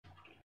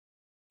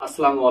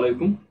আসসালামু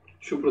আলাইকুম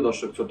সুপ্রিয়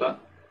দর্শক শ্রোতা।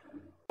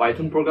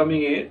 পাইথন প্রোগ্রামিং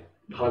এ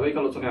ধারাবাহিক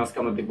আলোচনায় আজকে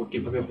আমরা দেখব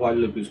কিভাবে হোয়াইল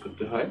লুপ ইউজ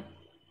করতে হয়।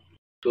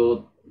 তো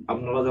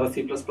আপনারা যারা সি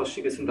প্লাস প্লাস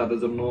শিখেছেন তাদের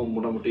জন্য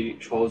মোটামুটি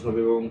সহজ হবে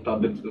এবং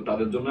তাদের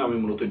তাদের জন্য আমি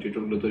মূলত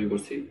টিউটোরিয়ালগুলো তৈরি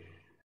করছি।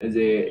 এই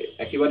যে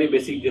একেবারেই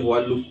বেসিক যে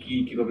হোয়াইল লুপ কি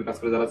কিভাবে কাজ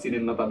করে যারা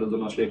চিনেন না তাদের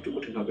জন্য আসলে একটু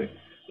কঠিন হবে।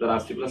 যারা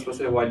C plus plus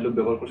a while loop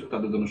ব্যবহার করছেন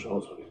তাদের জন্য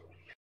সহজ হবে।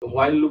 তো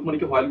হোয়াইল লুপ মানে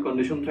কি, হোয়াইল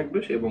কন্ডিশন থাকবে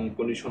এবং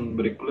কন্ডিশন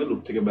ব্রেক করলে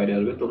লুপ থেকে বাইরে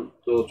আসবে।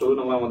 তো চলুন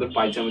আমরা আমাদের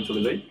পাইচামে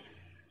চলে যাই।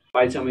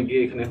 পাইচামে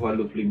গিয়ে এখানে হোয়াইল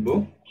লুপ লিখবো।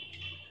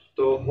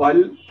 তো হোয়াইল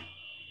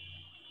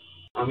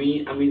আমি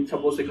আমি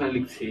সাপোজ এখানে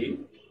লিখছি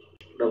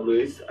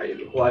WHIL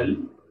হোয়াইল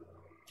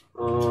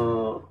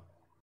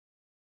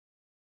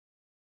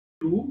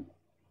টু,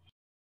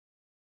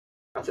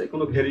 আচ্ছা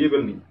কোনো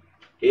ভেরিয়েবল নেই,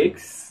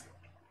 এক্স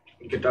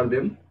গ্রেটার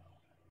দেন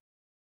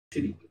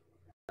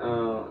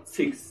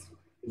 6,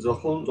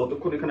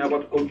 যতক্ষণ এখানে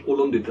আবার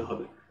কোলন দিতে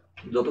হবে,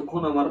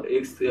 যতক্ষণ আমার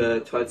এক্স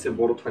 6 চেয়ে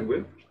বড় থাকবে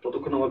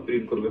ততক্ষণ আমার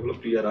প্রিন্ট করবে হলো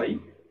PRI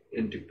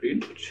anti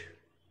print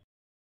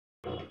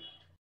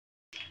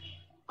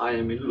I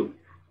am in loop,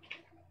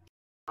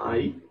 I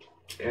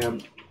am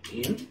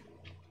in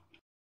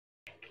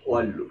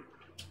while loop.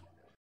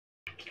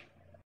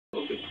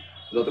 ওকে,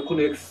 যতক্ষণ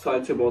এক্স 6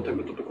 চেয়ে বড়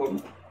থাকবে ততক্ষণ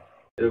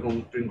এরকম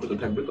প্রিন্ট করতে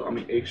থাকবে। তো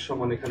আমি এক্স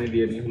সমান এখানে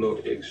দিয়ে নিই হলো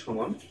এক্স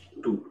সমান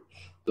 2।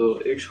 তো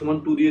এক্স সমান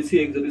 2 দিয়েছি।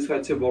 এক্স যদি 6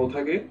 চেয়ে বড়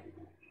থাকে,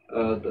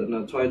 না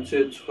 6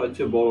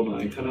 চেয়ে বড় না,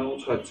 এখানেও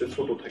 6 চেয়ে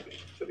ছোট থাকে,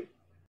 সরি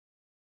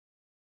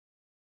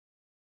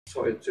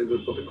 6 চেয়ে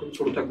যতক্ষণ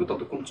ছোট থাকবে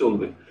ততক্ষণ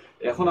চলবে।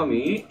 এখন আমি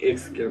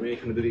এক্স কে আমি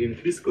এখানে যদি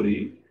ইনক্রিজ করি,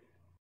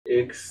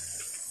 এক্স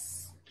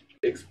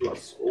এক্স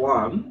প্লাস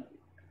 1,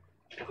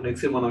 এখন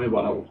এক্স এর মান আমি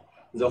বাড়াবো।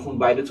 যখন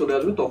বাইরে চলে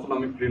আসবে তখন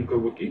আমি প্রিন্ট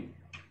করব কি,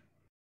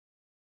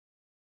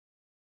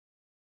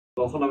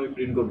 তখন আমি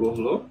প্রিন্ট করব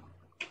হলো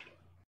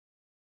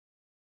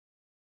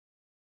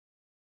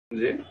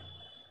যে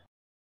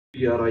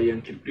PRI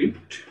anti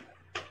print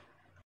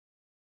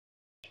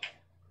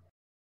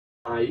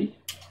I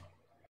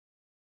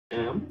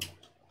am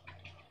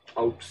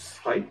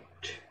outside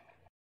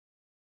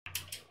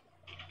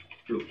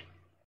loop.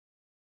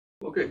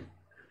 ওকে,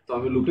 তো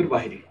আমি লুপের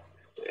বাইরে।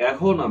 তো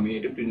এখন আমি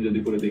এটা প্রিন্ট যদি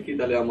করে দেখি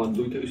তাহলে আমার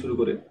 2 থেকে শুরু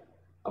করে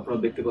আপনারা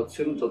দেখতে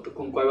পাচ্ছেন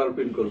যতক্ষণ কয়বার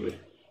প্রিন্ট করবে,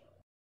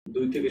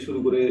 2 থেকে শুরু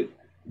করে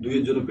 2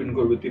 এর জন্য প্রিন্ট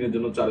করবে, 3 এর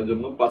জন্য, 4 এর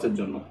জন্য, 5 এর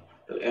জন্য।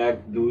 তাহলে 1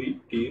 2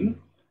 3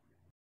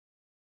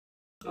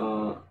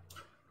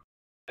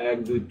 1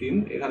 2 3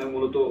 এখানে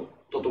মূলত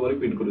ততবারই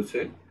প্রিন্ট করেছে,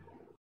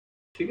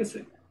 ঠিক আছে।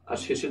 আর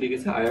শেষে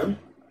লিখেছে আই এম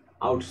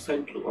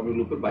আউটসাইড লুপ, আমি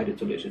লুপের বাইরে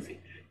চলে এসেছি।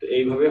 তো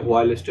এইভাবে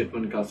হোয়াইল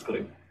স্টেটমেন্ট কাজ করে।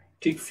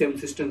 ঠিক সেম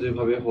সিস্টেম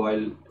যেভাবে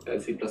হোয়াইল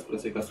সি প্লাস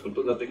প্লাসে কাজ করতো,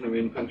 যাতে এখানে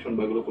মেইন ফাংশন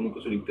বা এগুলো কোনো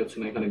কিছু লিখতে হচ্ছে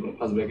না, এখানে কোনো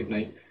ফার্স্ট ব্র্যাকেট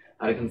নাই,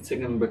 আর এখানে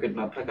সেকেন্ড ব্র্যাকেট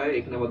না থাকায়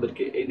এখানে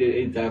আমাদেরকে এই যে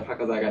এই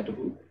ফাঁকা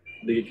জায়গাটুকু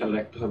দিকে খেয়াল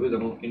রাখতে হবে,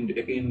 যেন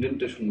একে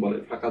ইন্ডেন্টেশন বলে,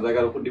 ফাঁকা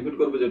জায়গার উপর ডিপেন্ড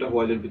করবে যেটা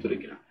হোয়াইলের ভিতরে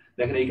কিনা।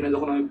 দেখেন এখানে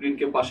যখন আমি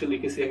প্রিন্টকে পাশে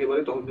লিখেছি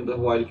একেবারে, তখন কিন্তু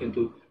হোয়াইল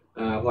কিন্তু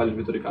হোয়াইলের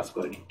ভিতরে কাজ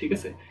করেনি, ঠিক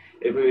আছে।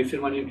 এভাবে এক্স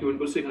এর মান ইনক্রিমেন্ট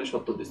করছি, এখানে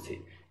সত্য দিচ্ছি।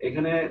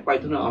 এখানে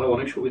পাইথনে আরো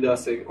অনেক সুবিধা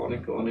আছে,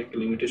 অনেক অনেক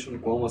লিমিটেশন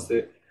কম আছে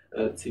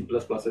সি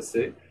প্লাস প্লাস এর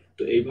চেয়ে।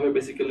 তো এইভাবে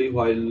বেসিক্যালি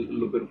হোয়াইল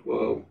লুপের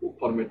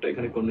ফরম্যাটটা,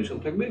 এখানে কন্ডিশন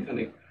থাকবে,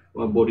 এখানে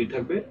বডি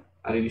থাকবে,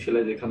 আর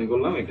ইনিশিয়ালাইজ এখানে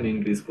করলাম, এখানে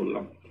ইনক্রিজ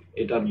করলাম।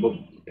 এটার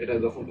এটা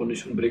যখন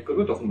কন্ডিশন ব্রেক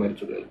করবে তখন বাইরে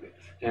চলে আসবে।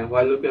 হ্যাঁ,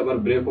 হোয়াইল লুপে আবার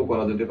ব্রেকও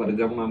করা যেতে পারে।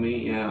 যেমন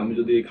আমি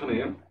যদি এখানে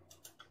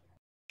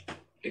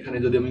এখানে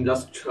যদি আমি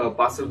জাস্ট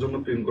 5 এর জন্য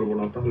প্রিন্ট করবো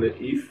না, তাহলে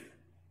if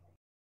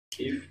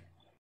if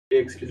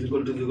x is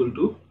equal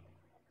to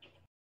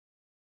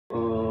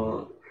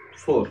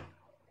 4,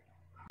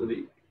 যদি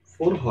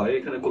 4 হয়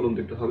এখানে কলম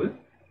দিতে হবে,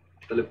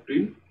 তাহলে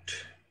প্রিন্ট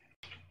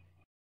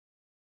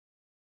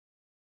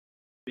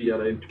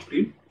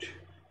প্রিন্ট,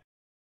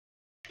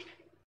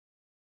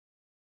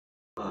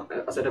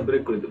 আচ্ছা এটা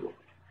ব্রেক করে দেবো।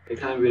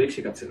 এখানে আমি ব্রেক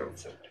শেখাচ্ছিলাম,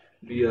 স্যার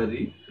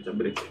বিআরই, আচ্ছা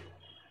ব্রেক।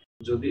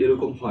 যদি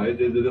এরকম হয়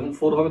যে যখন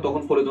 4 হবে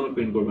তখন 4 এর জন্য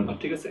প্রিন্ট করবে না,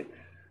 ঠিক আছে।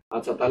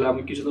 আচ্ছা তাহলে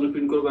আমি কিসের জন্য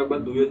প্রিন্ট করবো, একবার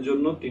 2 এর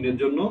জন্য, 3 এর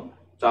জন্য,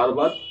 4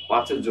 বার,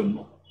 5 এর জন্য,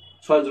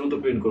 6 এর জন্য তো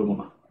প্রিন্ট করবো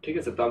না, ঠিক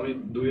আছে। তো আমি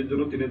 2 এর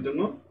জন্য, 3 এর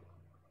জন্য,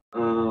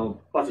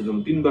 5 এর জন্য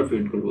 3 বার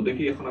প্রিন্ট করবো।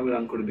 দেখি এখন আমি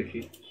রান করে দেখি।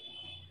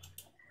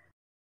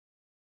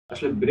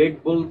 আসলে ব্রেক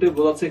বলতে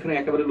বোঝাচ্ছে এখানে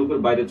একেবারে লুপের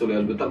বাইরে চলে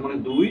আসবে, তার মানে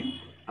 2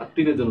 আর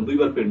 3 এর জন্য 2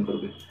 বার প্রিন্ট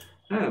করবে।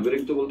 হ্যাঁ,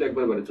 ব্রেক তো বলতে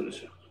একবার বাইরে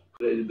চলেছে।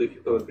 এই যে দেখি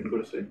কবার প্রিন্ট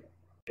করেছে,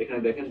 এখানে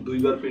দেখেন 2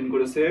 বার প্রিন্ট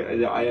করেছে। এই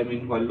যে I am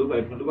in while loop,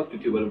 আর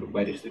তৃতীয়বার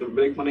বাইরে এসেছে।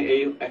 ব্রেক মানে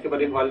এই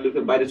একেবারে হোয়াইল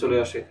লুপের বাইরে চলে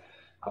আসে।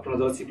 আপনারা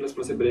যারা সি প্লাস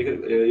প্লাসে ব্রেকের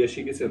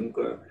শিখেছেন,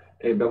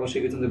 এই ব্যবহার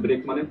শিখেছেন যে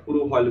ব্রেক মানে পুরো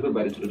হোয়াইল লুপের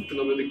বাইরে চলে আসে।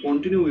 কিন্তু আমরা যদি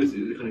কন্টিনিউ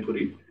এখানে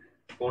করি,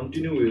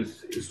 কন্টিনিউ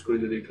ইউজ করি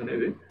যদি এখানে,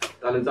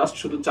 তাহলে জাস্ট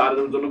শুধু 4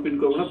 এর জন্য প্রিন্ট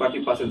করবে না, বাকি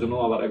 5 এর জন্য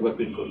আবার একবার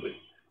প্রিন্ট করবে,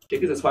 ঠিক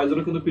আছে। 6 এর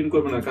জন্য কিন্তু প্রিন্ট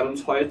করবে না, কারণ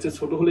 6 এর চেয়ে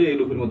ছোট হলে এই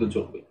লুপের মধ্যে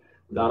চলবে।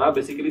 যারা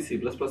বেসিক্যালি সি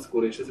প্লাস প্লাস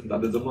করে এসেছেন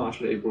তাদের জন্য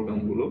আসলে এই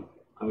প্রোগ্রামগুলো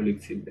আমি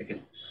লিখছি। দেখেন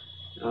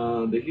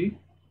দেখি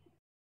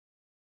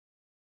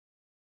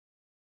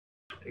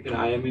এখানে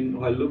I am in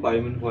while loop, I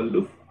am in while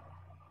loop,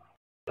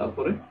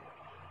 তারপরে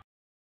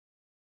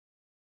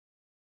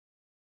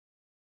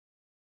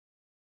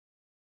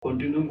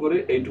কন্টিনিউ করে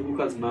এইটুকু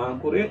কাজ না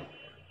করে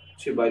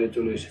সে বাইরে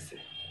চলে এসেছে।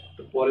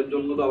 তো পরের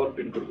জন্য তো আবার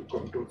প্রিন্ট করবো,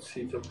 কন্ট্রোল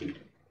সি চাপি।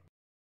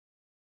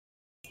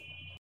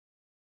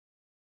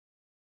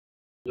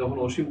 যখন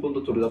অসীম পর্যন্ত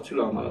চলে যাচ্ছিল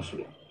আমার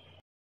আসলে,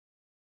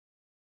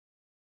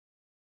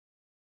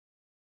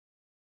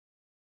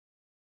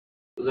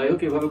 যাই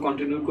হোক এভাবে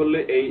কন্টিনিউ করলে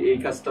এই এই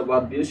কাজটা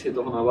বাদ দিয়ে সে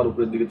তখন আবার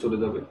উপরের দিকে চলে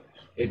যাবে।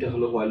 এটা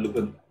হলো হোয়াইল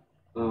লুপের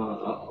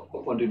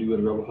কন্টিনিউ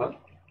এর ব্যবহার।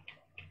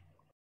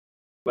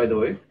 বাই দ্য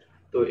ওয়ে,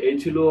 তো এই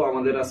ছিল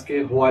আমাদের আজকে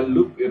হোয়াইল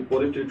লুপ। এর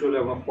পরে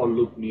টিউটোরিয়ালে আমরা ফর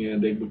লুপ নিয়ে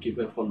দেখবো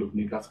কিভাবে ফর লুপ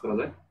নিয়ে কাজ করা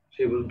যায়।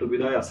 সেই পর্যন্ত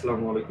বিদায়,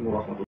 আসসালামু আলাইকুম ওয়া রাহমাতুল্লাহ।